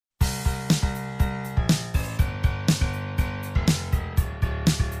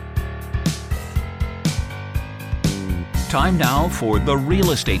Time now for The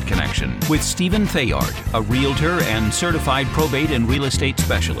Real Estate Connection with Stephen Thayard, a realtor and certified probate and real estate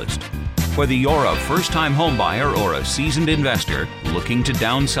specialist. Whether you're a first-time homebuyer or a seasoned investor looking to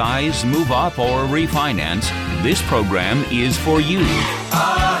downsize, move up, or refinance, this program is for you.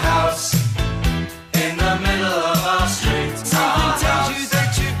 Our house in the middle of our street. Something tells you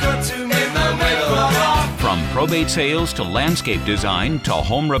that you've got to move in the middle of our... From probate sales to landscape design to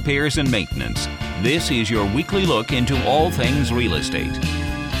home repairs and maintenance, this is your weekly look into all things real estate.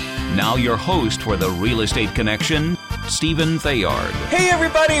 Now your host for The Real Estate Connection, Stephen Thayard. Hey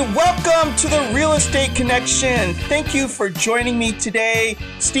everybody, welcome to The Real Estate Connection. Thank you for joining me today.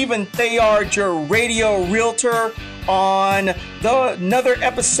 Stephen Thayard, your radio realtor, on another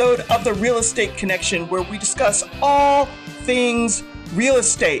episode of The Real Estate Connection, where we discuss all things real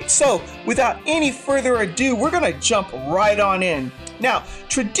estate. So without any further ado, we're going to jump right on in. Now,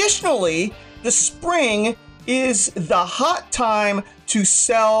 traditionally, the spring is the hot time to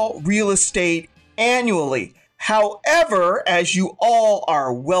sell real estate annually. However, as you all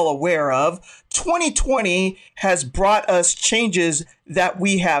are well aware of, 2020 has brought us changes that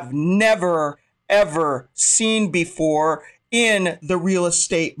we have never, ever seen before in the real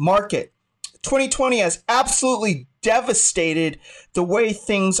estate market. 2020 has absolutely devastated the way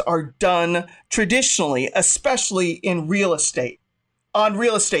things are done traditionally, especially in real estate.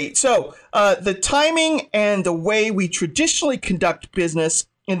 So the timing and the way we traditionally conduct business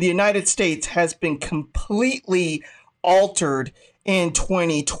in the United States has been completely altered in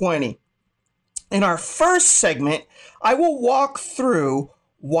 2020. In our first segment, I will walk through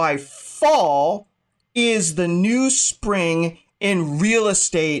why fall is the new spring in real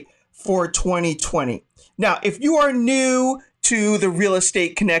estate for 2020. Now, if you are new to the Real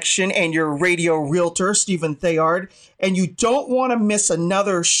Estate Connection and your radio realtor, Stephen Thayard, and you don't want to miss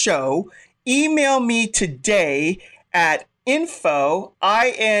another show, email me today at info,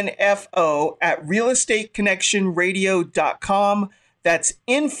 I-N-F-O, at realestateconnectionradio.com. That's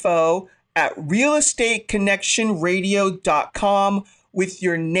info at realestateconnectionradio.com with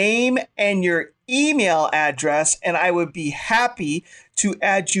your name and your email address, and I would be happy to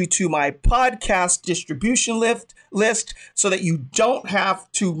add you to my podcast distribution list so that you don't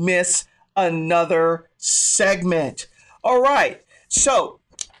have to miss another segment. All right, so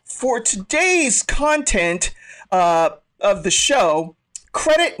for today's content of the show,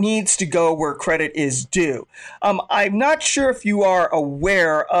 credit needs to go where credit is due. I'm not sure if you are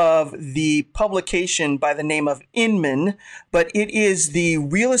aware of the publication by the name of Inman, but it is the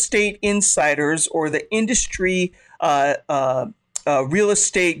Real Estate Insiders, or the industry real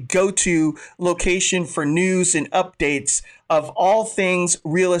estate go-to location for news and updates of all things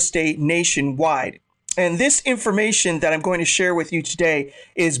real estate nationwide. And this information that I'm going to share with you today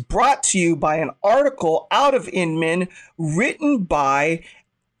is brought to you by an article out of Inman written by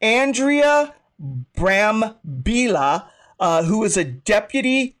Andrea Brambilla, who is a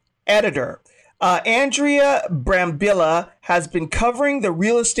deputy editor. Andrea Brambilla has been covering the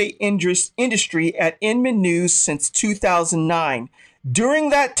real estate industry at Inman News since 2009. During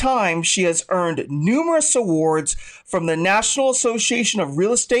that time, she has earned numerous awards from the National Association of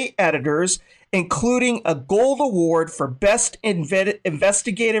Real Estate Editors, including a Gold Award for Best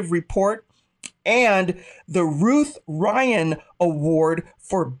Investigative Report and the Ruth Ryan Award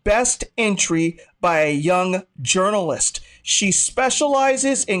for Best Entry by a Young Journalist. She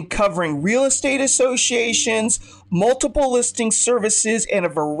specializes in covering real estate associations, multiple listing services, and a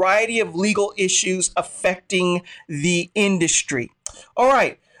variety of legal issues affecting the industry. All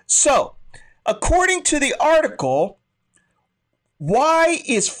right, so according to the article, why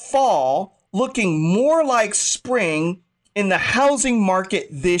is fall looking more like spring in the housing market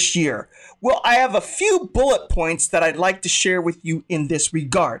this year? Well, I have a few bullet points that I'd like to share with you in this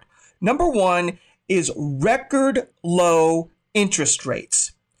regard. Number one is record low interest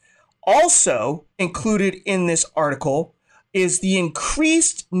rates. Also included in this article is the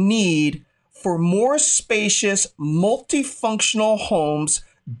increased need for more spacious, multifunctional homes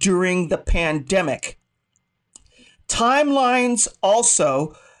during the pandemic. Timelines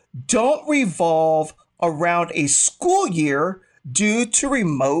also don't revolve around a school year due to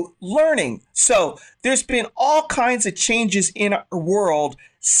remote learning. So there's been all kinds of changes in our world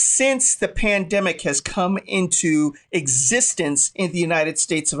since the pandemic has come into existence in the United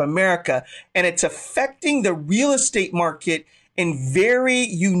States of America, and it's affecting the real estate market in very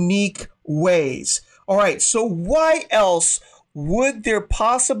unique ways. All right, so why else would there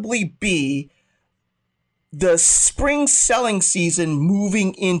possibly be the spring selling season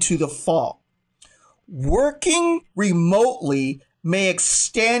moving into the fall? Working remotely may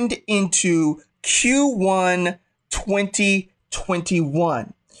extend into Q1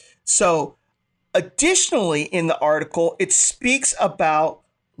 2021. So additionally, in the article, it speaks about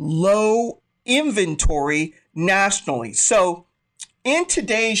low inventory nationally. So in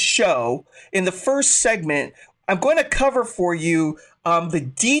today's show, in the first segment, I'm going to cover for you the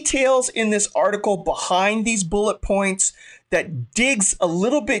details in this article behind these bullet points that digs a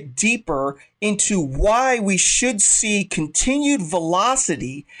little bit deeper into why we should see continued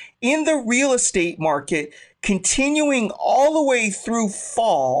velocity in the real estate market continuing all the way through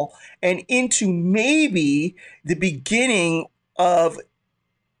fall and into maybe the beginning of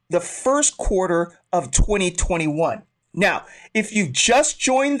the first quarter of 2021. Now, if you've just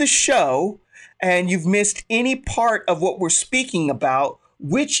joined the show and you've missed any part of what we're speaking about,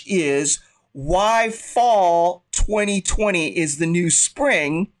 which is why fall 2020 is the new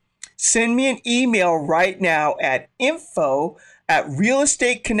spring, send me an email right now at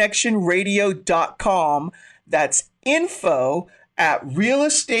info@realestateconnectionradio.com. That's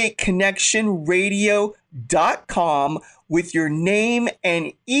info@realestateconnectionradio.com with your name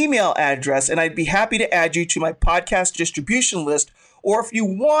and email address, and I'd be happy to add you to my podcast distribution list. Or if you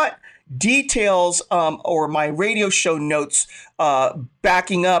want details or my radio show notes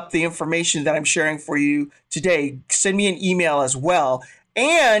backing up the information that I'm sharing for you today, send me an email as well.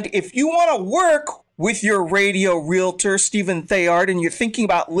 And if you want to work with your radio realtor, Stephen Thayard, and you're thinking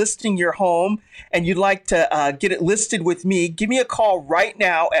about listing your home and you'd like to get it listed with me, give me a call right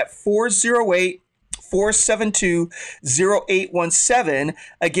now at 408-472-0817.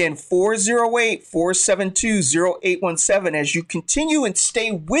 Again, 408-472-0817. As you continue and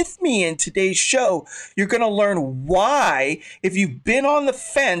stay with me in today's show, you're going to learn why, if you've been on the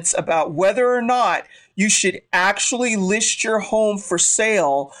fence about whether or not you should actually list your home for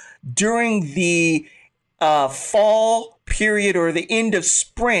sale during the fall period or the end of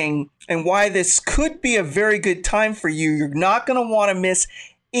spring, and why this could be a very good time for you. You're not going to want to miss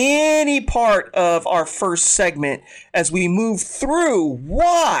any part of our first segment as we move through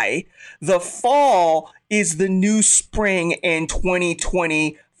why the fall is the new spring in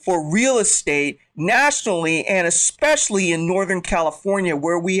 2020 for real estate nationally, and especially in Northern California,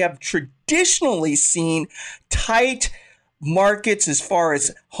 where we have traditionally seen tight markets as far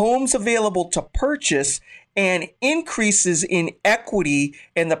as homes available to purchase and increases in equity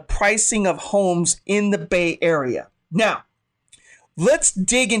and the pricing of homes in the Bay Area. Now, let's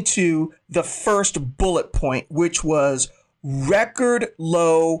dig into the first bullet point, which was record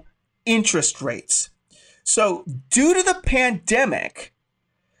low interest rates. So due to the pandemic,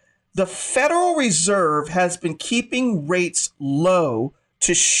 the Federal Reserve has been keeping rates low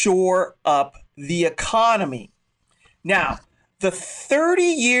to shore up the economy. Now, the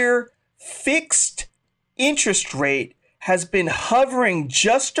 30-year fixed interest rate has been hovering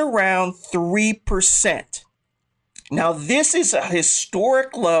just around 3%. Now, this is a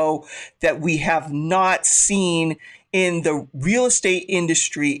historic low that we have not seen in the real estate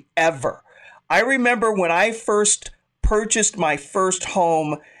industry ever. I remember when I first purchased my first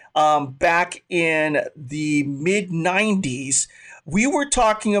home back in the mid-90s, we were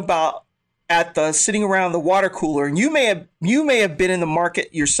talking about sitting around the water cooler, and you may have been in the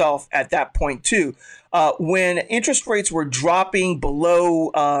market yourself at that point too, when interest rates were dropping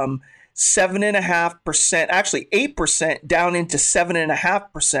below 7.5%, actually 8%, down into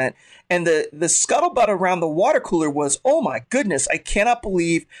 7.5%. And the scuttlebutt around the water cooler was, oh my goodness, I cannot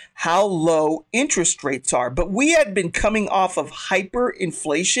believe how low interest rates are. But we had been coming off of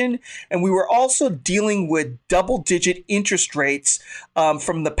hyperinflation, and we were also dealing with double-digit interest rates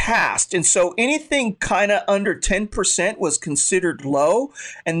from the past. And so anything kind of under 10% was considered low.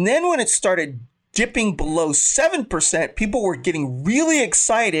 And then when it started dipping below 7%, people were getting really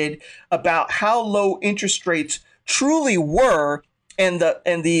excited about how low interest rates truly were and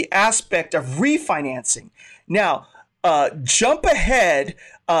the aspect of refinancing. Now, jump ahead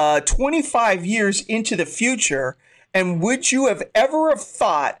 25 years into the future, and would you have ever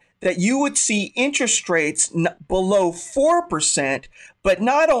thought that you would see interest rates below 4%, but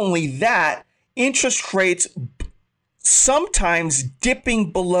not only that, interest rates sometimes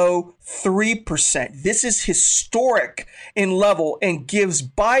dipping below 3%. This is historic in level and gives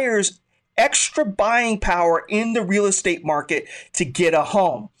buyers extra buying power in the real estate market to get a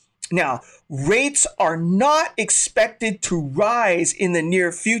home. Now, rates are not expected to rise in the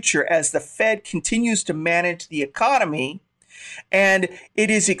near future as the Fed continues to manage the economy, and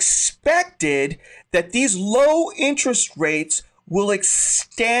it is expected that these low interest rates will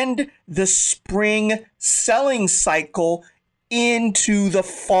extend the spring selling cycle into the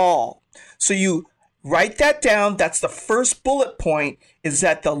fall. So you write that down. That's the first bullet point, is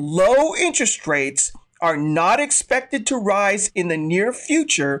that the low interest rates are not expected to rise in the near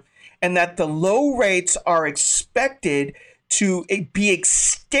future, and that the low rates are expected to be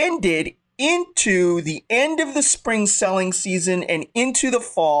extended into the end of the spring selling season and into the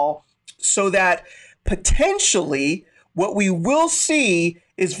fall, so that potentially what we will see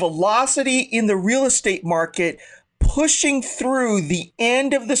is velocity in the real estate market pushing through the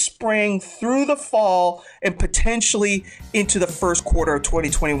end of the spring, through the fall, and potentially into the first quarter of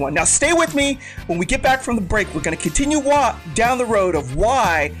 2021. Now, stay with me. When we get back from the break, we're going to continue down the road of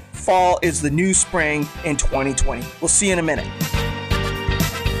why fall is the new spring in 2020. We'll see you in a minute.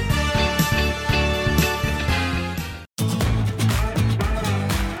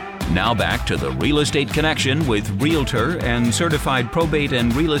 Now back to the Real Estate Connection with Realtor and Certified Probate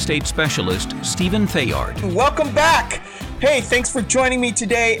and Real Estate Specialist, Stephen Thayard. Welcome back. Hey, thanks for joining me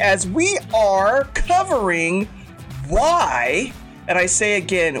today as we are covering why, and I say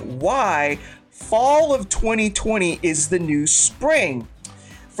again, why fall of 2020 is the new spring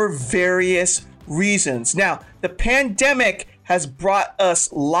for various reasons. Now, the pandemic has brought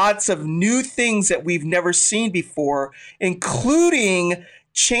us lots of new things that we've never seen before, including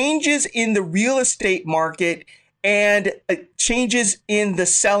changes in the real estate market and changes in the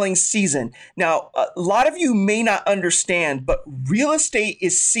selling season. Now, a lot of you may not understand, but real estate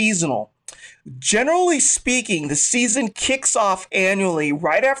is seasonal. Generally speaking, the season kicks off annually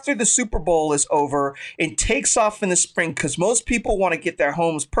right after the Super Bowl is over and takes off in the spring because most people want to get their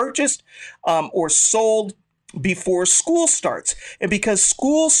homes purchased or sold before school starts. And because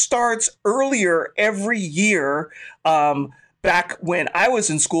school starts earlier every year, back when I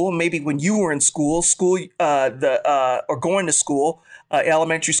was in school, maybe when you were in school, or going to school,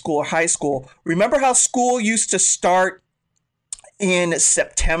 elementary school or high school. Remember how school used to start in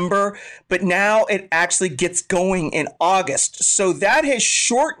September, but now it actually gets going in August. So that has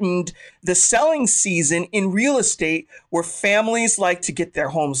shortened the selling season in real estate, where families like to get their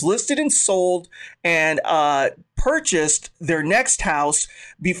homes listed and sold and purchased their next house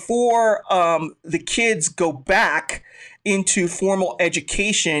before the kids go back into formal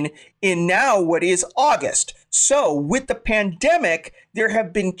education in now what is August. So with the pandemic, there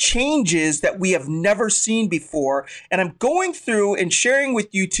have been changes that we have never seen before. And I'm going through and sharing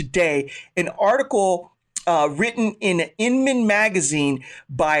with you today an article written in Inman magazine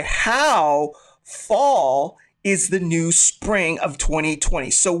by how fall is the new spring of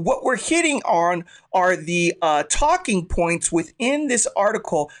 2020. So what we're hitting on are the talking points within this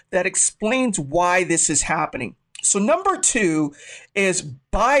article that explains why this is happening. So number 2 is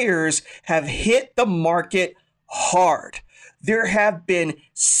buyers have hit the market hard. There have been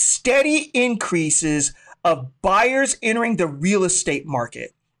steady increases of buyers entering the real estate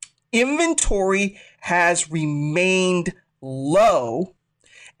market. Inventory has remained low,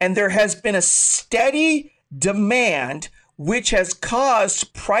 and there has been a steady demand, which has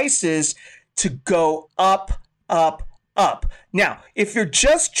caused prices to go up, up, up. Now, if you're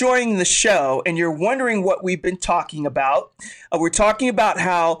just joining the show and you're wondering what we've been talking about, we're talking about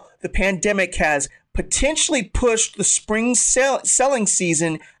how the pandemic has potentially pushed the spring selling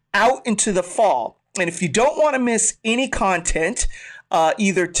season out into the fall. And if you don't want to miss any content,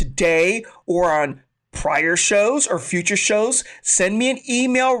 either today or on prior shows or future shows, send me an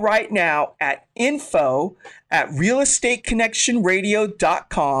email right now at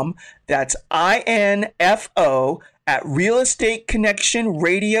info@realestateconnectionradio.com. That's INFO at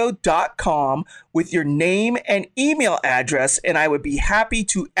realestateconnectionradio.com with your name and email address, and I would be happy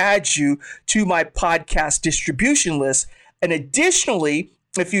to add you to my podcast distribution list. And additionally,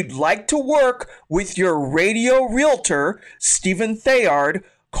 if you'd like to work with your radio realtor, Stephen Thayard,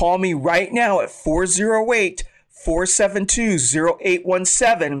 call me right now at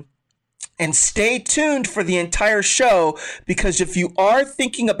 408-472-0817. And stay tuned for the entire show, because if you are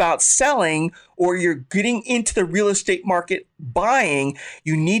thinking about selling or you're getting into the real estate market buying,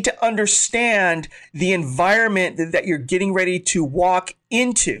 you need to understand the environment that you're getting ready to walk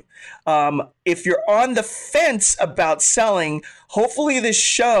into. If you're on the fence about selling, hopefully this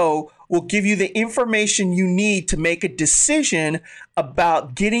show will give you the information you need to make a decision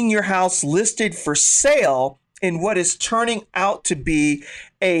about getting your house listed for sale in what is turning out to be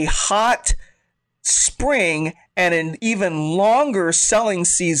a hot spring and an even longer selling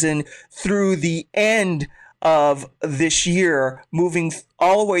season through the end of this year, moving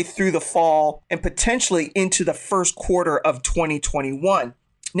all the way through the fall and potentially into the first quarter of 2021.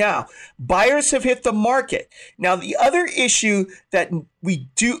 Now, buyers have hit the market. Now, the other issue that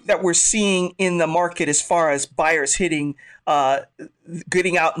we're seeing in the market as far as buyers getting out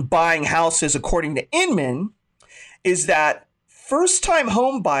and buying houses, according to Inman, is that first-time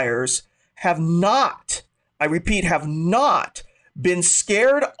home buyers have not, I repeat, have not been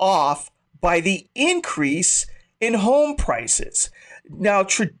scared off by the increase in home prices. Now,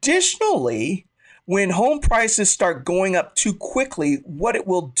 traditionally, when home prices start going up too quickly, what it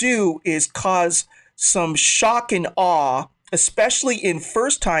will do is cause some shock and awe, especially in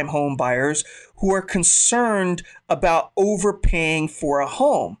first-time home buyers who are concerned about overpaying for a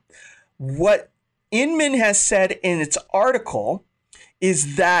home. What Inman has said in its article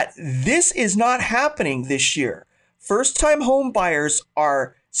is that this is not happening this year. First-time home buyers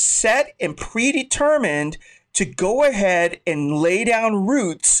are set and predetermined to go ahead and lay down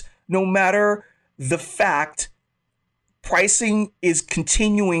roots no matter the fact pricing is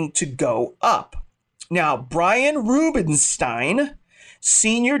continuing to go up. Now, Brian Rubenstein,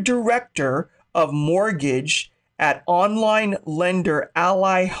 Senior Director of Mortgage at online lender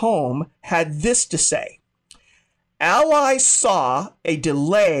Ally Home, had this to say. Ally saw a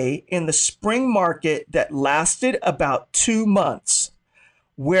delay in the spring market that lasted about 2 months,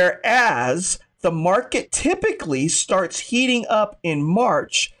 whereas the market typically starts heating up in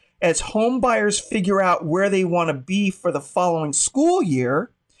March as home buyers figure out where they want to be for the following school year.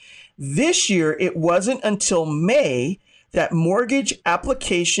 This year, it wasn't until May that mortgage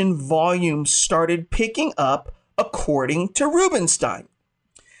application volume started picking up, according to Rubenstein.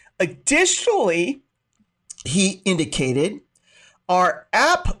 Additionally, he indicated our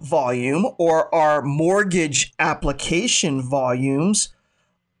app volume, or our mortgage application volumes,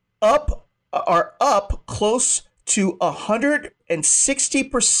 are up close to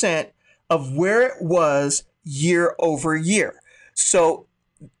 160% of where it was year over year. So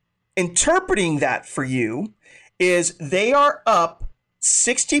interpreting that for you is they are up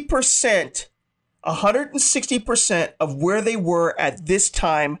 60%, 160% of where they were at this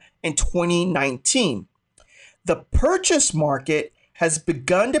time in 2019. The purchase market has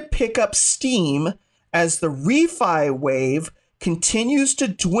begun to pick up steam as the refi wave continues to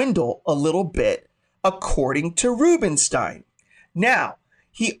dwindle a little bit, according to Rubenstein. Now,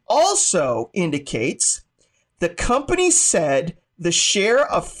 he also indicates the company said the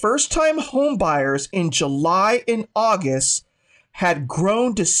share of first-time home buyers in July and August had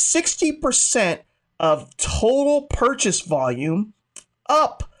grown to 60% of total purchase volume,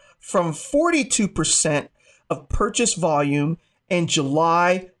 up from 42% of purchase volume in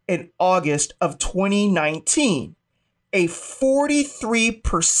July and August of 2019, a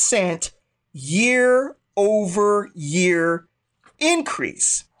 43% year-over-year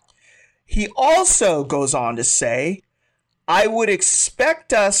increase. He also goes on to say, I would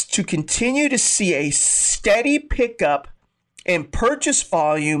expect us to continue to see a steady pickup in purchase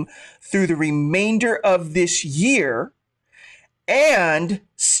volume through the remainder of this year and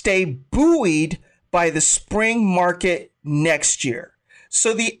stay buoyed by the spring market next year.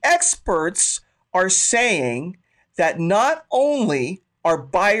 So the experts are saying that not only are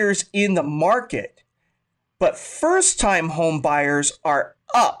buyers in the market, but first-time home buyers are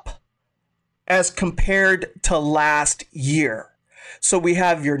up as compared to last year. So we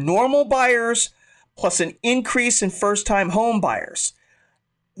have your normal buyers plus an increase in first-time home buyers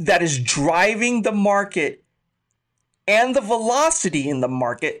that is driving the market and the velocity in the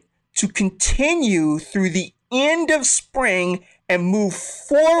market to continue through the end of spring and move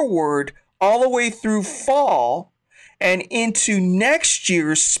forward all the way through fall and into next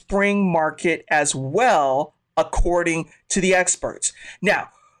year's spring market as well, according to the experts. Now,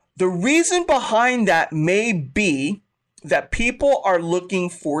 the reason behind that may be that people are looking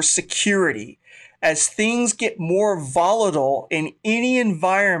for security. As things get more volatile in any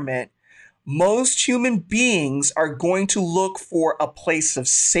environment, most human beings are going to look for a place of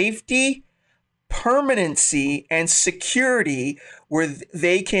safety, permanency, and security where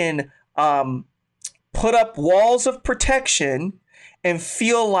they can put up walls of protection and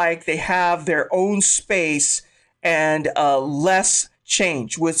feel like they have their own space and less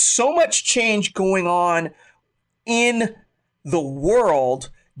change. With so much change going on in the world,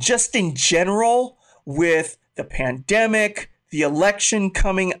 just in general, with the pandemic, the election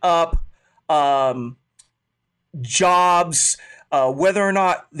coming up, jobs, whether or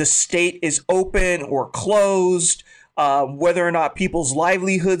not the state is open or closed, whether or not people's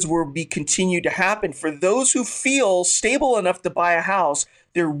livelihoods will be continued to happen. For those who feel stable enough to buy a house,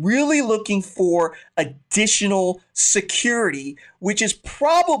 they're really looking for additional security, which is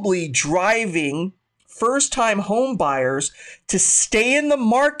probably driving first-time home buyers to stay in the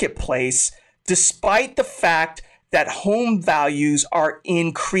marketplace despite the fact that home values are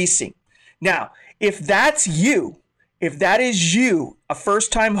increasing. Now, if that's you, If that is you, a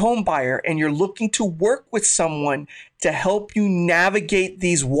first-time home buyer, and you're looking to work with someone to help you navigate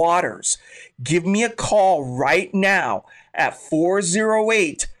these waters, give me a call right now at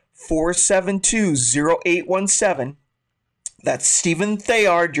 408-472-0817. That's Stephen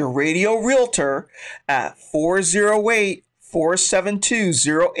Thayard, your radio realtor, at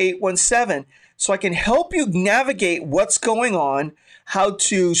 408-472-0817. So I can help you navigate what's going on, how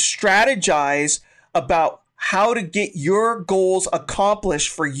to strategize about how to get your goals accomplished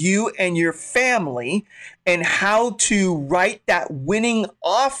for you and your family, and how to write that winning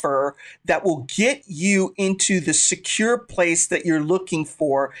offer that will get you into the secure place that you're looking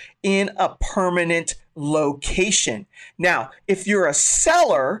for in a permanent location. Now, if you're a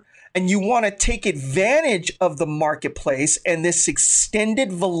seller and you want to take advantage of the marketplace and this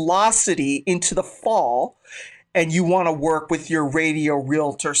extended velocity into the fall, and you want to work with your radio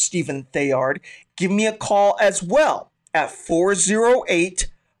realtor, Stephen Thayard, give me a call as well at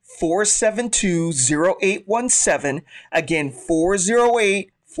 408-472-0817. Again,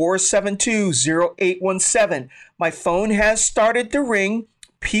 408-472-0817. My phone has started to ring.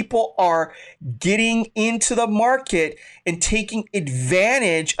 People are getting into the market and taking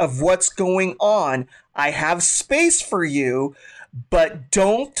advantage of what's going on. I have space for you, but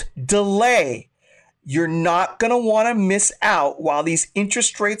don't delay. You're not going to want to miss out while these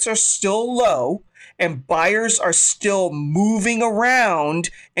interest rates are still low and buyers are still moving around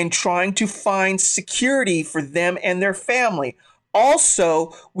and trying to find security for them and their family.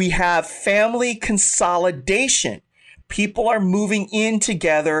 Also, we have family consolidation. People are moving in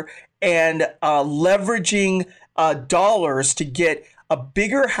together and leveraging dollars to get a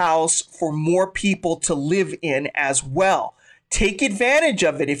bigger house for more people to live in as well. Take advantage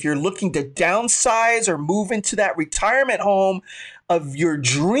of it if you're looking to downsize or move into that retirement home of your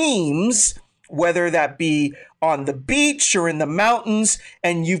dreams, whether that be on the beach or in the mountains,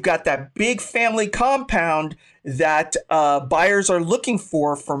 and you've got that big family compound that buyers are looking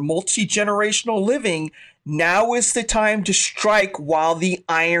for multi-generational living. Now is the time to strike while the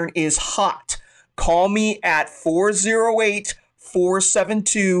iron is hot. Call me at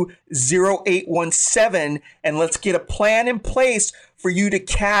 408-472-0817, and let's get a plan in place for you to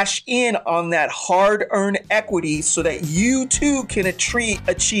cash in on that hard-earned equity so that you too can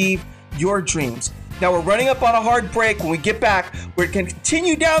achieve your dreams. Now we're running up on a hard break. When we get back, we're going to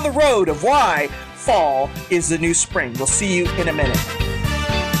continue down the road of why fall is the new spring. We'll see you in a minute.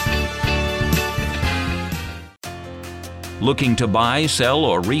 Looking to buy, sell,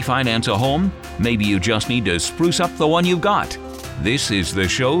 or refinance a home? Maybe you just need to spruce up the one you've got. This is the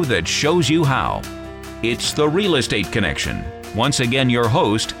show that shows you how. It's The Real Estate Connection. Once again, your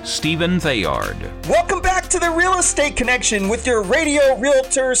host, Stephen Thayard. Welcome back to The Real Estate Connection with your radio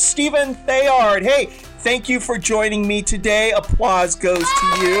realtor, Stephen Thayard. Hey, thank you for joining me today. Applause goes to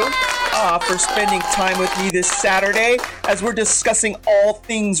you for spending time with me this Saturday as we're discussing all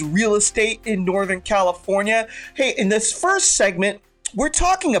things real estate in Northern California. Hey, in this first segment, we're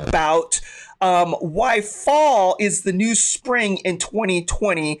talking about why fall is the new spring in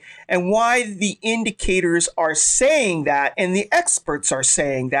 2020 and why the indicators are saying that and the experts are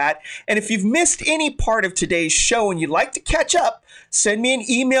saying that. And if you've missed any part of today's show and you'd like to catch up, send me an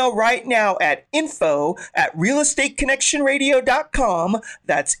email right now at info@realestateconnectionradio.com.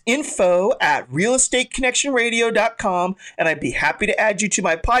 That's info@realestateconnectionradio.com. And I'd be happy to add you to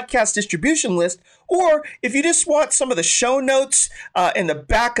my podcast distribution list. Or if you just want some of the show notes and the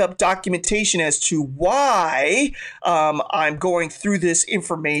backup documentation as to why I'm going through this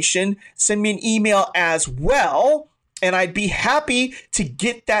information, send me an email as well. And I'd be happy to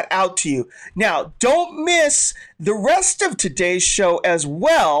get that out to you. Now, don't miss the rest of today's show as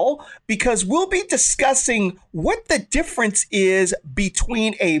well, because we'll be discussing what the difference is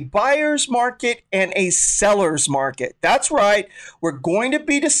between a buyer's market and a seller's market. That's right. We're going to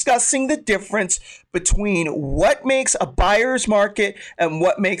be discussing the difference between what makes a buyer's market and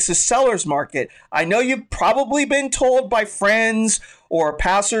what makes a seller's market. I know you've probably been told by friends or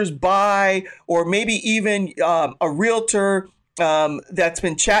passers-by, or maybe even a realtor that's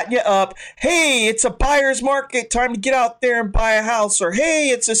been chatting you up. Hey, it's a buyer's market. Time to get out there and buy a house. Or, hey,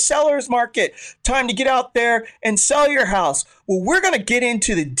 it's a seller's market. Time to get out there and sell your house. Well, we're going to get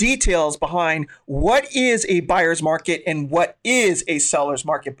into the details behind what is a buyer's market and what is a seller's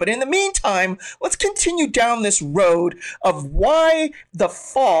market. But in the meantime, let's continue down this road of why the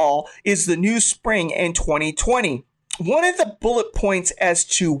fall is the new spring in 2020. One of the bullet points as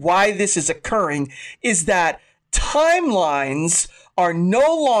to why this is occurring is that timelines are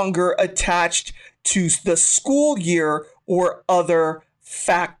no longer attached to the school year or other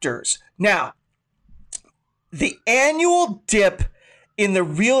factors. Now, the annual dip in the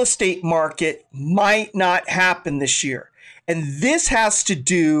real estate market might not happen this year. And this has to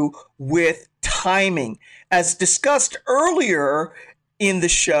do with timing. As discussed earlier in the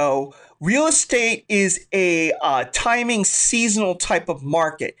show, real estate is a timing seasonal type of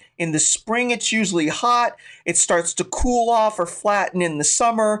market. In the spring, it's usually hot. It starts to cool off or flatten in the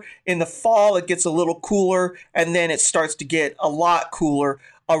summer. In the fall, it gets a little cooler, and then it starts to get a lot cooler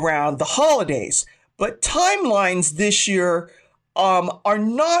around the holidays. But timelines this year are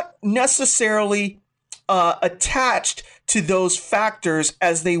not necessarily attached to those factors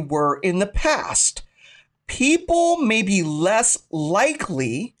as they were in the past. People may be less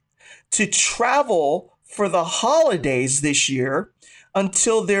likely to travel for the holidays this year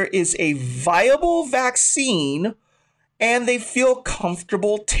until there is a viable vaccine and they feel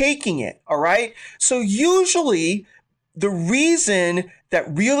comfortable taking it, all right? So usually the reason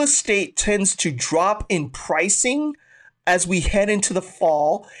that real estate tends to drop in pricing as we head into the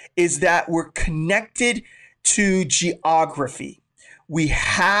fall is that we're connected to geography. We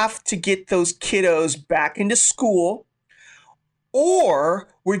have to get those kiddos back into school, or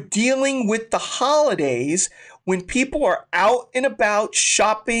we're dealing with the holidays when people are out and about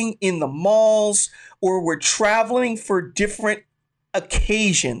shopping in the malls, or we're traveling for different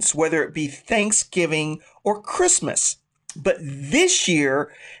occasions, whether it be Thanksgiving or Christmas. But this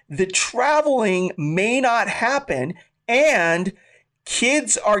year, the traveling may not happen, and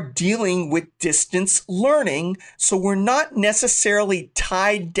kids are dealing with distance learning, so we're not necessarily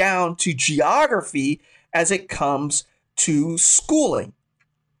tied down to geography as it comes to schooling.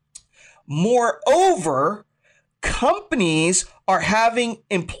 Moreover, companies are having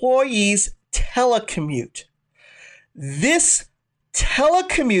employees telecommute. This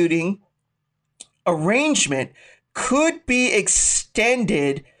telecommuting arrangement could be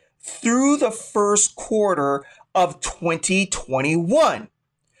extended through the first quarter of 2021.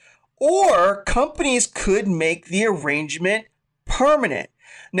 Or companies could make the arrangement permanent.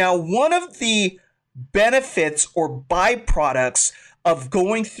 Now, one of the benefits or byproducts of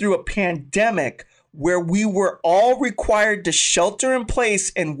going through a pandemic where we were all required to shelter in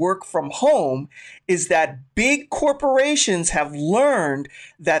place and work from home is that big corporations have learned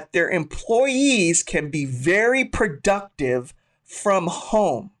that their employees can be very productive from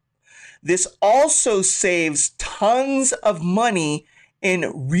home. This also saves tons of money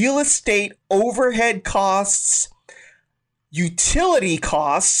in real estate overhead costs, utility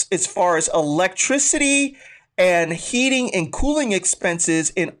costs as far as electricity and heating and cooling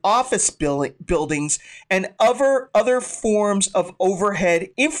expenses in office buildings, and other forms of overhead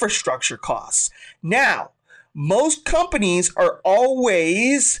infrastructure costs. Now, most companies are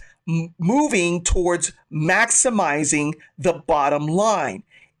always moving towards maximizing the bottom line.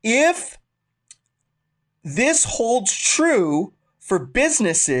 If this holds true for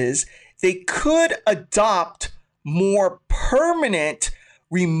businesses, they could adopt more permanent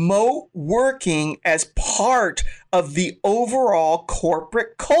remote working as part of the overall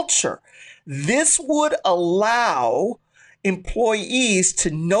corporate culture. This would allow employees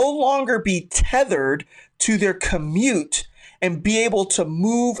to no longer be tethered to their commute and be able to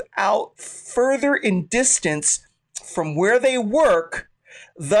move out further in distance from where they work,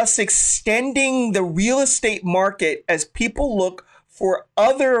 thus extending the real estate market as people look for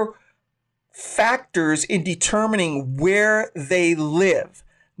other factors in determining where they live.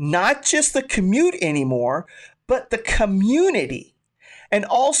 Not just the commute anymore, but the community. And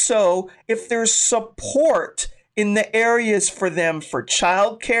also, if there's support in the areas for them for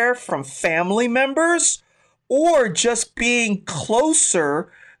childcare from family members, or just being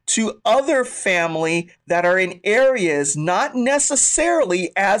closer to other family that are in areas not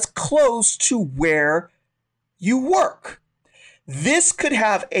necessarily as close to where you work. This could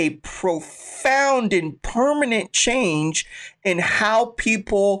have a profound and permanent change in how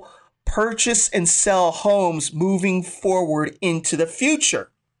people purchase and sell homes moving forward into the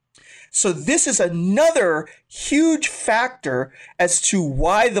future. So this is another huge factor as to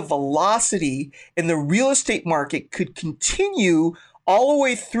why the velocity in the real estate market could continue all the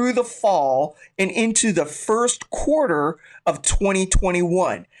way through the fall and into the first quarter of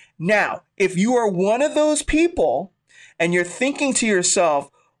 2021. Now, if you are one of those people and you're thinking to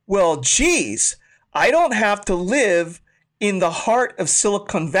yourself, well, geez, I don't have to live in the heart of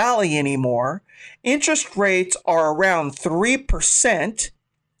Silicon Valley anymore. Interest rates are around 3%.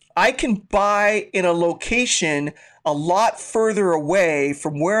 I can buy in a location a lot further away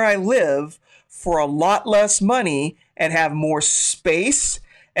from where I live for a lot less money and have more space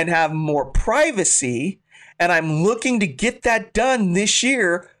and have more privacy. And I'm looking to get that done this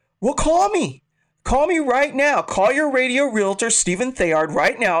year. Well, call me. Call me right now. Call your radio realtor, Stephen Thayard,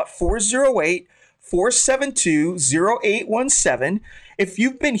 right now at 408-472-0817. If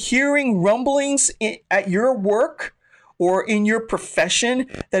you've been hearing rumblings at your work or in your profession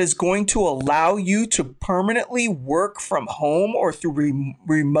that is going to allow you to permanently work from home or through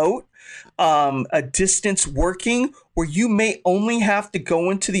remote, a distance working, where you may only have to go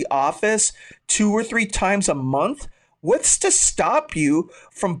into the office 2 or 3 times a month, what's to stop you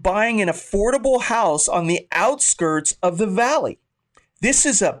from buying an affordable house on the outskirts of the valley? This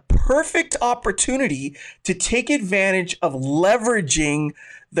is a perfect opportunity to take advantage of leveraging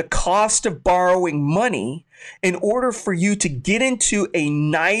the cost of borrowing money in order for you to get into a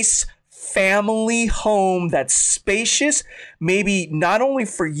nice family home that's spacious, maybe not only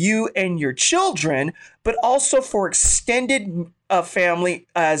for you and your children, but also for extended family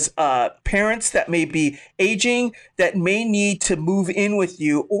as parents that may be aging, that may need to move in with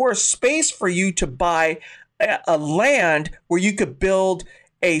you, or a space for you to buy a land where you could build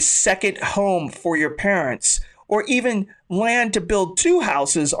a second home for your parents, or even land to build 2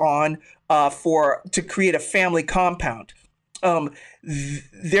 houses on to create a family compound.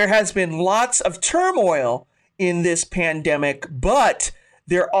 There has been lots of turmoil in this pandemic, but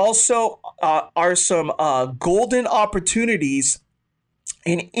there also are some golden opportunities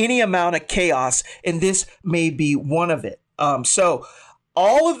in any amount of chaos, and this may be one of it. So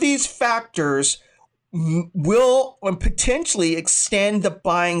all of these factors will potentially extend the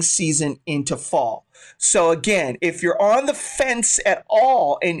buying season into fall. So again, if you're on the fence at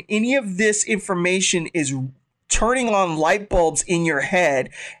all and any of this information is turning on light bulbs in your head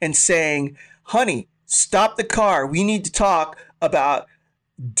and saying, honey, stop the car. We need to talk about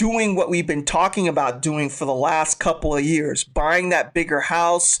doing what we've been talking about doing for the last couple of years, buying that bigger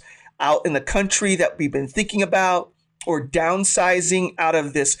house out in the country that we've been thinking about, or downsizing out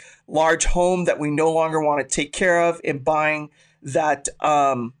of this large home that we no longer want to take care of and buying that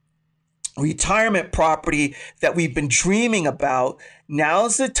retirement property that we've been dreaming about.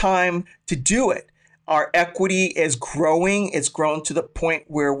 Now's the time to do it. Our equity is growing. It's grown to the point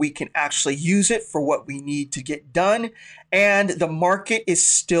where we can actually use it for what we need to get done. And the market is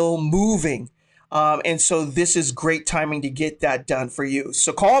still moving. And so this is great timing to get that done for you.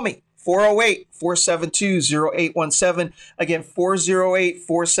 So call me, 408-472-0817. Again,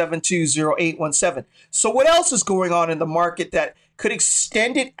 408-472-0817. So what else is going on in the market that could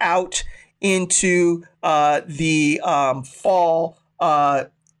extend it out into the fall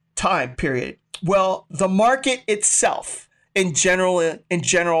time period? Well, the market itself in general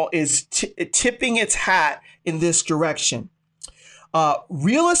is tipping its hat in this direction.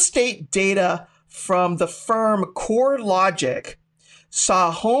 Real estate data from the firm CoreLogic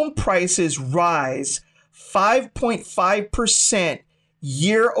saw home prices rise 5.5%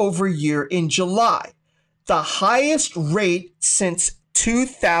 year over year in July, the highest rate since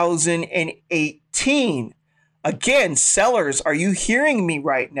 2018. Again, sellers, are you hearing me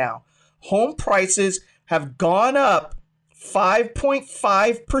right now? Home prices have gone up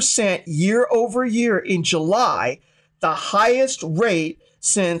 5.5% year over year in July, the highest rate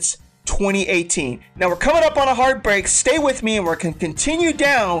since 2018. Now we're coming up on a hard break. Stay with me and we're going to continue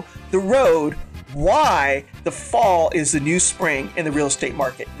down the road why the fall is the new spring in the real estate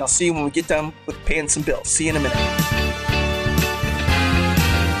market. And I'll see you when we get done with paying some bills. See you in a minute.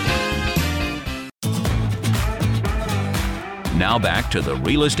 Now back to the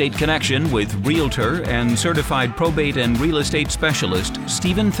Real Estate Connection with Realtor and Certified Probate and Real Estate Specialist,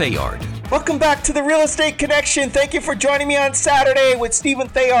 Stephen Thayard. Welcome back to the Real Estate Connection. Thank you for joining me on Saturday with Stephen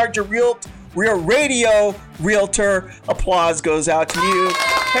Thayard, your real radio realtor. Applause goes out to you.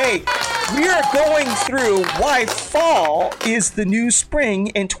 Hey, we are going through why fall is the new spring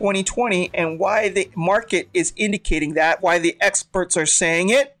in 2020 and why the market is indicating that, why the experts are saying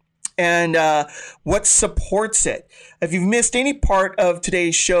it, and what supports it. If you've missed any part of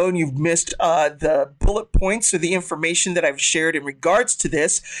today's show and you've missed the bullet points or the information that I've shared in regards to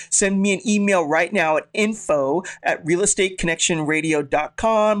this, send me an email right now at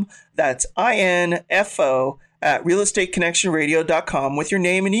info@realestateconnectionradio.com. That's info at realestateconnectionradio.com with your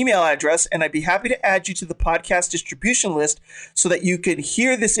name and email address, and I'd be happy to add you to the podcast distribution list so that you could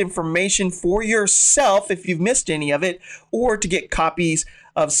hear this information for yourself if you've missed any of it, or to get copies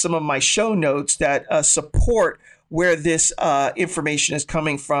of some of my show notes that support where this information is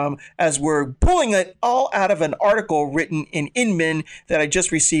coming from, as we're pulling it all out of an article written in Inman that I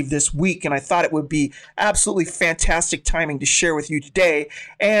just received this week. And I thought it would be absolutely fantastic timing to share with you today.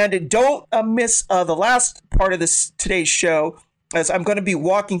 And don't miss the last part of today's show, as I'm going to be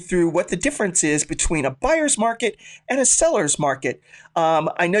walking through what the difference is between a buyer's market and a seller's market.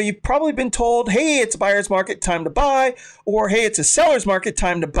 I know you've probably been told, hey, it's a buyer's market, time to buy, or hey, it's a seller's market,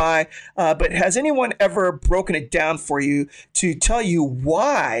 time to buy. But has anyone ever broken it down for you to tell you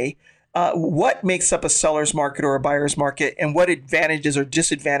why, what makes up a seller's market or a buyer's market, and what advantages or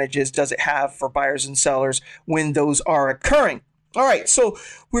disadvantages does it have for buyers and sellers when those are occurring? All right, so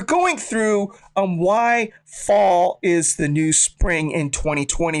we're going through why fall is the new spring in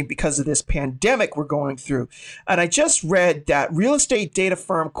 2020 because of this pandemic we're going through. And I just read that real estate data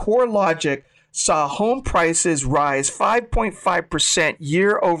firm CoreLogic saw home prices rise 5.5%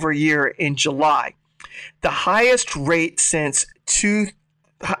 year over year in July, the highest rate since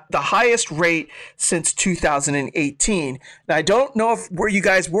 2018. Now, I don't know where you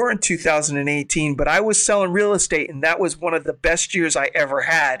guys were in 2018, but I was selling real estate, and that was one of the best years I ever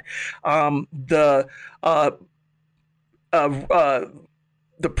had. The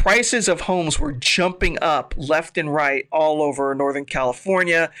prices of homes were jumping up left and right all over Northern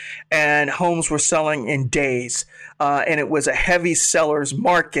California, and homes were selling in days. And it was a heavy seller's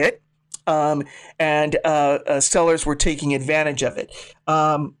market. And sellers were taking advantage of it.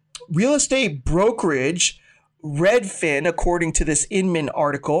 Real estate brokerage Redfin, according to this Inman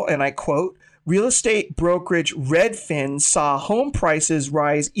article, and I quote, real estate brokerage Redfin saw home prices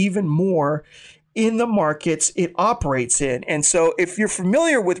rise even more in the markets it operates in. And so if you're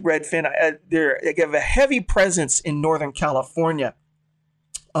familiar with Redfin, they have a heavy presence in Northern California.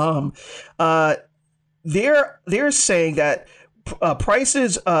 They're saying that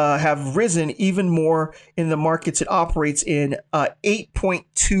prices have risen even more in the markets it operates in,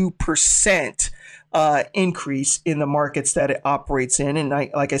 8.2% increase in the markets that it operates in. And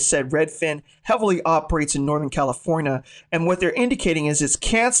like I said, Redfin heavily operates in Northern California. And what they're indicating is it's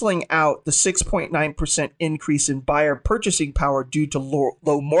canceling out the 6.9% increase in buyer purchasing power due to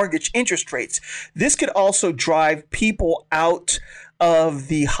low mortgage interest rates. This could also drive people out of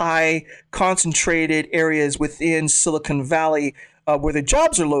the high concentrated areas within Silicon Valley where the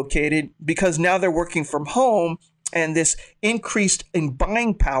jobs are located, because now they're working from home, and this increased in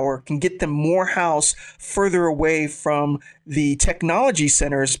buying power can get them more house further away from the technology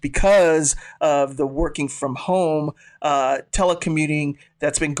centers because of the working from home telecommuting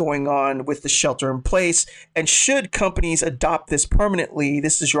that's been going on with the shelter in place. And should companies adopt this permanently,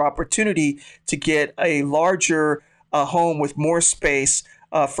 this is your opportunity to get a larger home with more space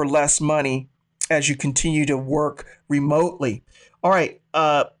for less money as you continue to work remotely. All right.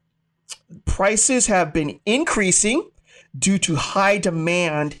 Prices have been increasing due to high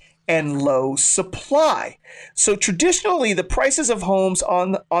demand and low supply. So traditionally, the prices of homes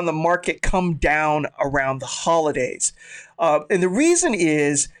on the market come down around the holidays. And the reason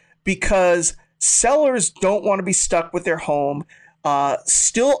is because sellers don't want to be stuck with their home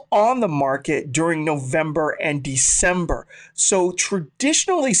still on the market during November and December. So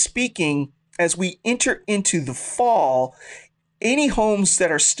traditionally speaking, as we enter into the fall, any homes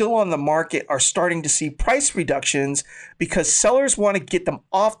that are still on the market are starting to see price reductions because sellers want to get them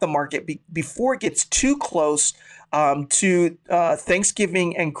off the market before it gets too close to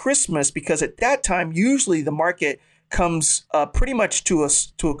Thanksgiving and Christmas, because at that time, usually the market comes pretty much to a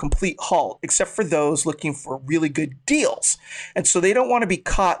complete halt, except for those looking for really good deals. And so they don't want to be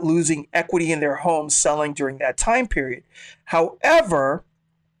caught losing equity in their home selling during that time period. However,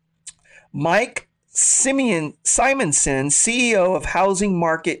 Mike Simonson, CEO of housing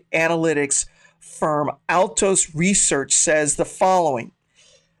market analytics firm Altos Research, says the following.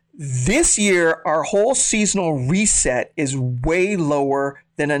 This year, our whole seasonal reset is way lower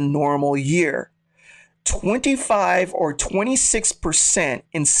than a normal year. 25 or 26%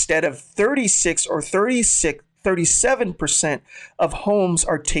 instead of 36 or 37% of homes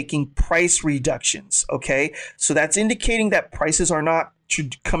are taking price reductions. Okay, so that's indicating that prices are not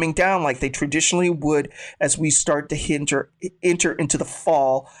coming down like they traditionally would as we start to enter into the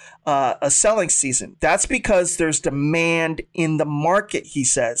fall a selling season. That's because there's demand in the market, he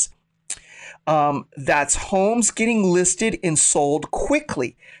says. That's homes getting listed and sold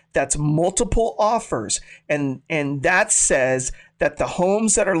quickly. That's multiple offers. And that says that the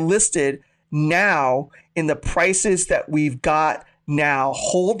homes that are listed now in the prices that we've got now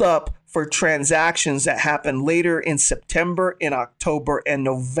hold up for transactions that happen later in September, in October, and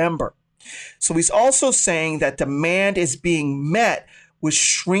November. So he's also saying that demand is being met with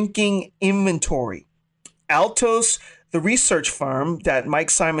shrinking inventory. Altos, the research firm that Mike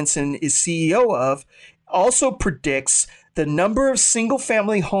Simonson is CEO of, also predicts the number of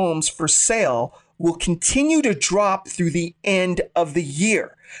single-family homes for sale will continue to drop through the end of the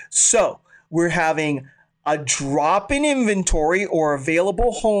year. So we're having A drop in inventory or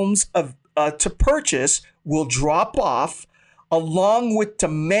available homes to purchase will drop off, along with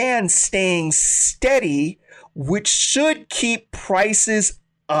demand staying steady, which should keep prices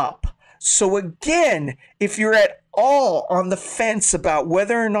up. So again, if you're at all on the fence about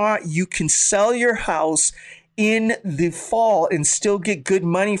whether or not you can sell your house in the fall and still get good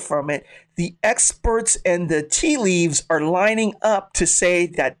money from it, the experts and the tea leaves are lining up to say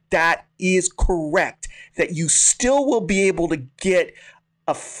that that is correct, that you still will be able to get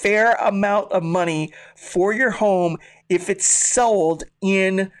a fair amount of money for your home if it's sold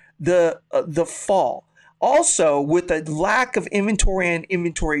in the fall. Also, with a lack of inventory and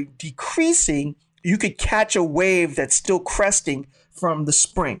inventory decreasing, you could catch a wave that's still cresting from the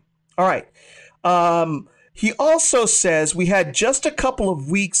spring. All right. He also says we had just a couple of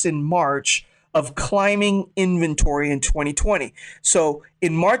weeks in March of climbing inventory in 2020. So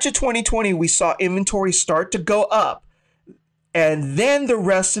in March of 2020, we saw inventory start to go up. And then the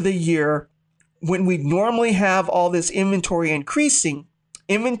rest of the year, when we normally have all this inventory increasing,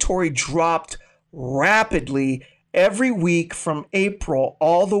 inventory dropped rapidly every week from April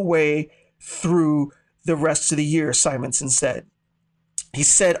all the way through the rest of the year, Simonson said. He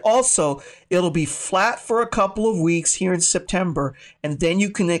said also it'll be flat for a couple of weeks here in September, and then you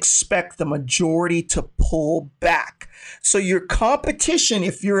can expect the majority to pull back. So your competition,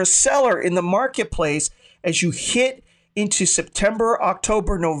 if you're a seller in the marketplace, as you hit into September,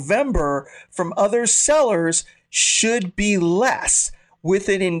 October, November from other sellers should be less. With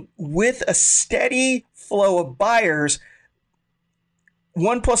a steady flow of buyers,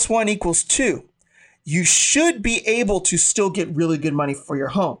 1 + 1 = 2. You should be able to still get really good money for your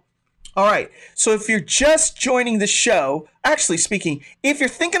home. All right. So if you're just joining the show, actually speaking, if you're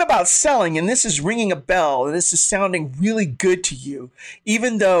thinking about selling and this is ringing a bell and this is sounding really good to you,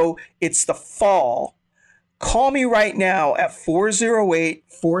 even though it's the fall, call me right now at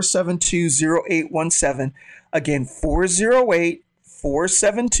 408-472-0817. Again,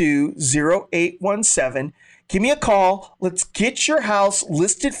 408-472-0817. Give me a call. Let's get your house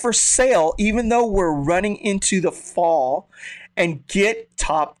listed for sale, even though we're running into the fall, and get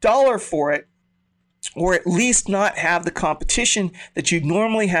top dollar for it, or at least not have the competition that you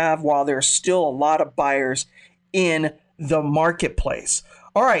normally have while there's still a lot of buyers in the marketplace.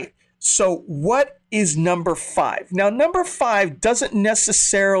 All right. So what is number 5? Now, number 5 doesn't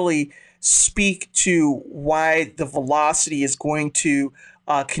necessarily speak to why the velocity is going to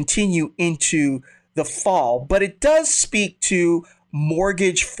continue into the fall, but it does speak to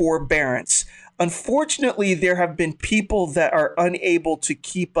mortgage forbearance. Unfortunately, there have been people that are unable to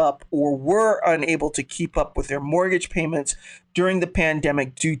keep up or were unable to keep up with their mortgage payments during the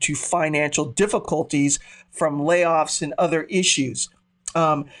pandemic due to financial difficulties from layoffs and other issues.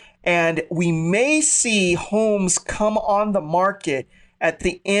 And we may see homes come on the market at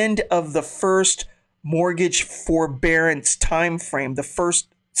the end of the first mortgage forbearance time frame, the first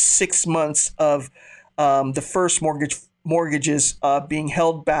 6 months of the first mortgages being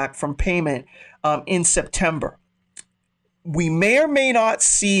held back from payment in September. We may or may not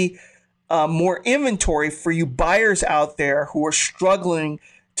see more inventory for you buyers out there who are struggling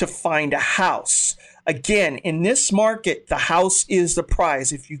to find a house. Again, in this market, the house is the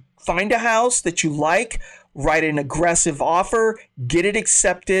prize. If you find a house that you like, write an aggressive offer, get it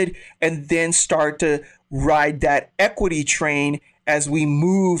accepted, and then start to ride that equity train as we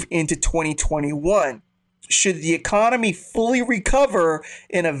move into 2021. Should the economy fully recover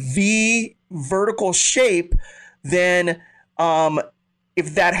in a V vertical shape, then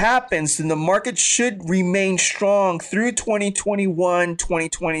if that happens, then the market should remain strong through 2021,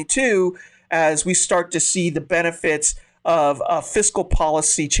 2022, as we start to see the benefits of fiscal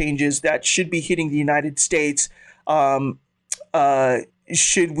policy changes that should be hitting the United States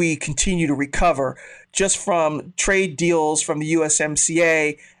should we continue to recover, just from trade deals from the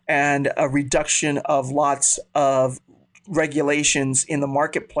USMCA and a reduction of lots of regulations in the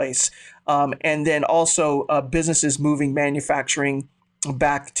marketplace. And then also businesses moving manufacturing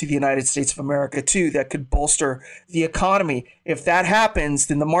back to the United States of America too, that could bolster the economy. If that happens,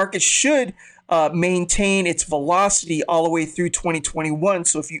 then the market should maintain its velocity all the way through 2021.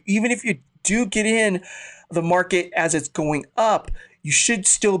 So even if you do get in the market as it's going up, you should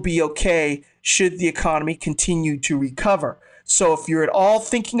still be okay should the economy continue to recover. So if you're at all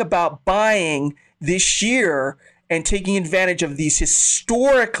thinking about buying this year and taking advantage of these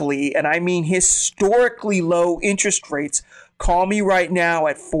historically, and I mean historically low interest rates, call me right now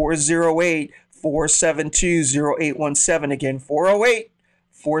at 408-472-0817. Again,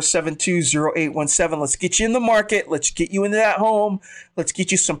 472-0817. Let's get you in the market. Let's get you into that home. Let's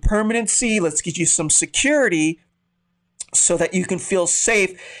get you some permanency. Let's get you some security so that you can feel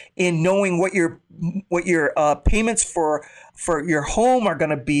safe in knowing what your payments for your home are going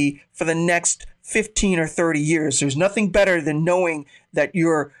to be for the next 15 or 30 years. There's nothing better than knowing that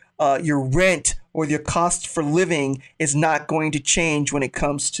your rent or your cost for living is not going to change when it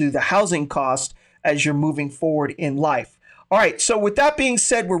comes to the housing cost as you're moving forward in life. All right, so with that being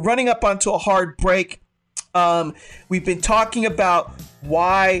said, we're running up onto a hard break. We've been talking about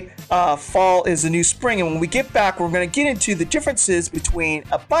why fall is the new spring. And when we get back, we're going to get into the differences between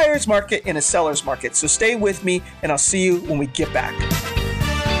a buyer's market and a seller's market. So stay with me, and I'll see you when we get back.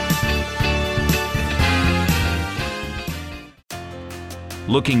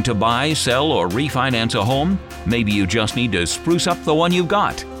 Looking to buy, sell, or refinance a home? Maybe you just need to spruce up the one you've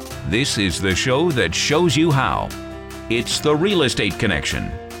got. This is the show that shows you how. It's The Real Estate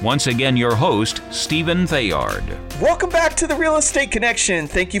Connection. Once again, your host, Stephen Thayard. Welcome back to The Real Estate Connection.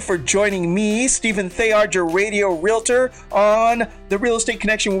 Thank you for joining me, Stephen Thayard, your radio realtor, on The Real Estate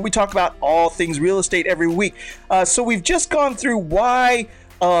Connection, where we talk about all things real estate every week. So we've just gone through why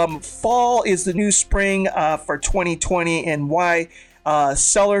fall is the new spring for 2020 and why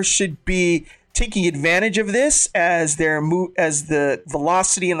sellers should be taking advantage of this as the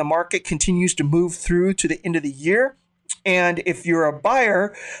velocity in the market continues to move through to the end of the year. And if you're a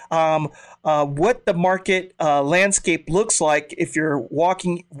buyer, what the market landscape looks like if you're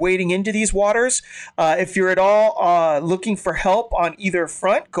wading into these waters. If you're at all looking for help on either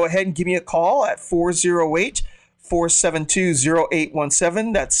front, go ahead and give me a call at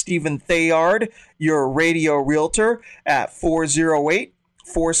 408-472-0817. That's Stephen Thayard, your radio realtor, at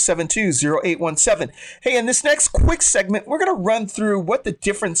 408-472-0817. Hey, in this next quick segment, we're going to run through what the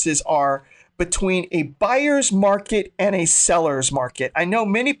differences are between a buyer's market and a seller's market. I know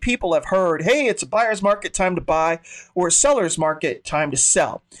many people have heard, hey, it's a buyer's market, time to buy, or a seller's market, time to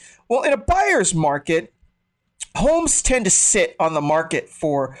sell. Well, in a buyer's market, homes tend to sit on the market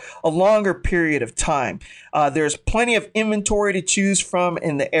for a longer period of time. There's plenty of inventory to choose from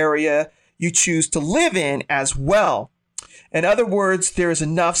in the area you choose to live in as well. In other words, there's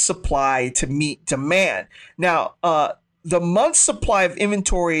enough supply to meet demand. Now, the month's supply of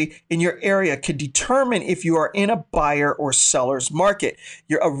inventory in your area could determine if you are in a buyer or seller's market.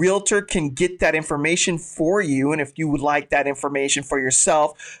 A realtor can get that information for you, and if you would like that information for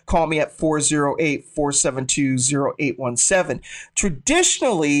yourself, call me at 408-472-0817.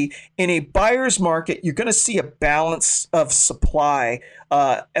 Traditionally, in a buyer's market, you're going to see a balance of supply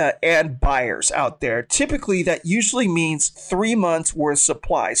and buyers out there. Typically, that usually means 3 months worth of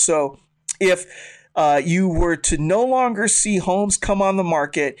supply. So if you were to no longer see homes come on the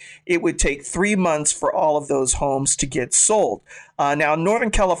market, it would take 3 months for all of those homes to get sold. Now, in Northern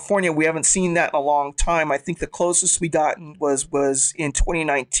California, we haven't seen that in a long time. I think the closest we gotten was in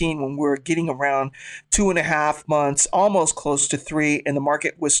 2019 when we were getting around 2.5 months, almost close to 3, and the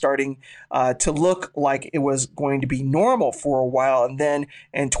market was starting to look like it was going to be normal for a while. And then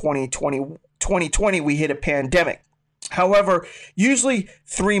in 2020, we hit a pandemic. However, usually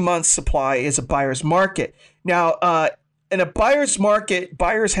 3 months supply is a buyer's market. Now, in a buyer's market,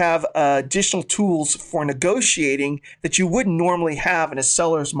 buyers have additional tools for negotiating that you wouldn't normally have in a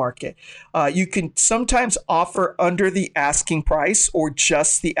seller's market. You can sometimes offer under the asking price or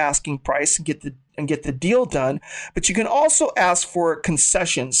just the asking price and get the deal done. But you can also ask for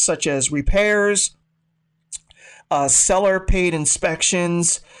concessions such as repairs, seller paid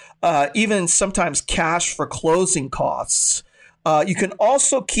inspections, even sometimes cash for closing costs. You can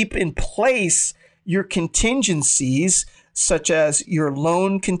also keep in place your contingencies, such as your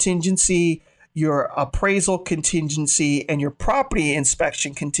loan contingency, your appraisal contingency, and your property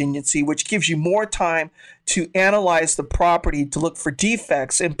inspection contingency, which gives you more time to analyze the property to look for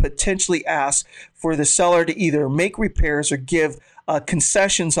defects and potentially ask for the seller to either make repairs or give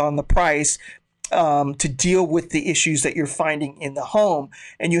concessions on the price to deal with the issues that you're finding in the home.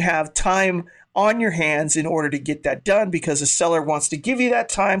 And you have time on your hands in order to get that done because the seller wants to give you that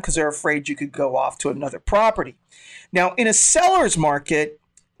time because they're afraid you could go off to another property. Now, in a seller's market,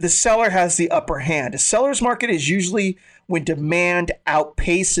 the seller has the upper hand. A seller's market is usually when demand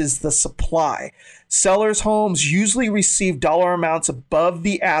outpaces the supply. Sellers' homes usually receive dollar amounts above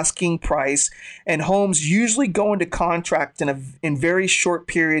the asking price, and homes usually go into contract in very short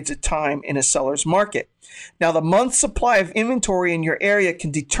periods of time in a seller's market. Now, the month's supply of inventory in your area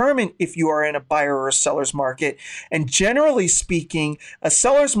can determine if you are in a buyer or a seller's market. And generally speaking, a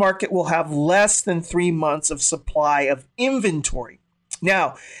seller's market will have less than 3 months of supply of inventory.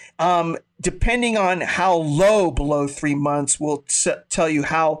 Now, depending on how low below 3 months will tell you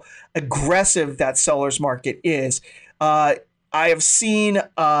how aggressive that seller's market is. I have seen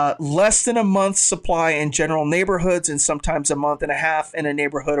less than a month's supply in general neighborhoods and sometimes a month and a half in a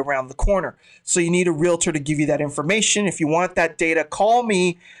neighborhood around the corner. So you need a realtor to give you that information. If you want that data, call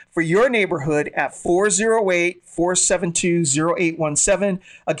me for your neighborhood at 408-472-0817.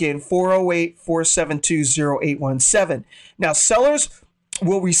 Again, 408-472-0817. Now, sellers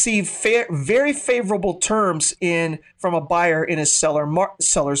will receive very favorable terms from a buyer in a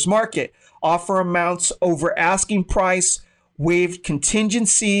seller's market. Offer amounts over asking price, waived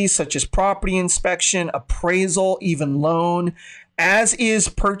contingencies such as property inspection, appraisal, even loan, as is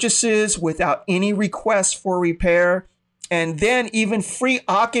purchases without any request for repair, and then even free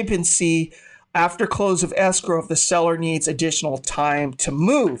occupancy after close of escrow if the seller needs additional time to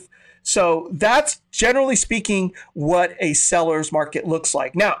move. So that's generally speaking what a seller's market looks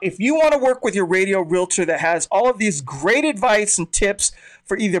like. Now, if you want to work with your radio realtor that has all of these great advice and tips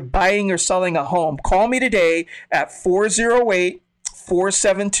for either buying or selling a home, call me today at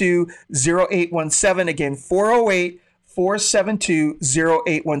 408-472-0817. Again,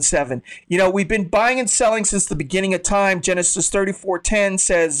 408-472-0817. You know, we've been buying and selling since the beginning of time. Genesis 34:10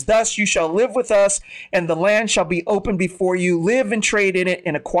 says, "Thus you shall live with us, and the land shall be open before you. Live and trade in it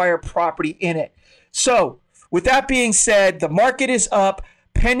and acquire property in it." So, with that being said, the market is up.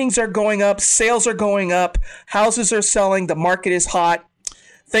 Pendings are going up. Sales are going up. Houses are selling. The market is hot.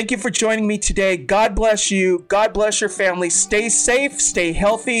 Thank you for joining me today. God bless you. God bless your family. Stay safe, stay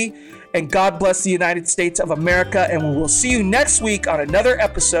healthy, and God bless the United States of America. And we will see you next week on another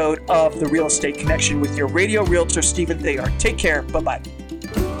episode of The Real Estate Connection with your radio realtor, Stephen Thayer. Take care. Bye-bye.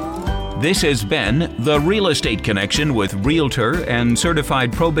 This has been The Real Estate Connection with Realtor and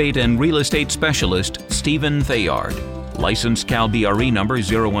Certified Probate and Real Estate Specialist, Stephen Thayer. Licensed Cal BRE number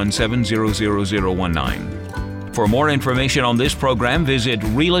 017000019. For more information on this program, visit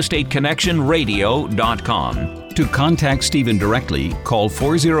realestateconnectionradio.com. To contact Stephen directly, call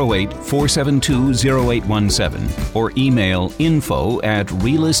 408-472-0817 or email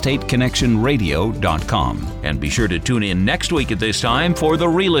info@realestateconnectionradio.com. And be sure to tune in next week at this time for The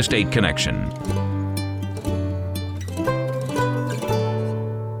Real Estate Connection.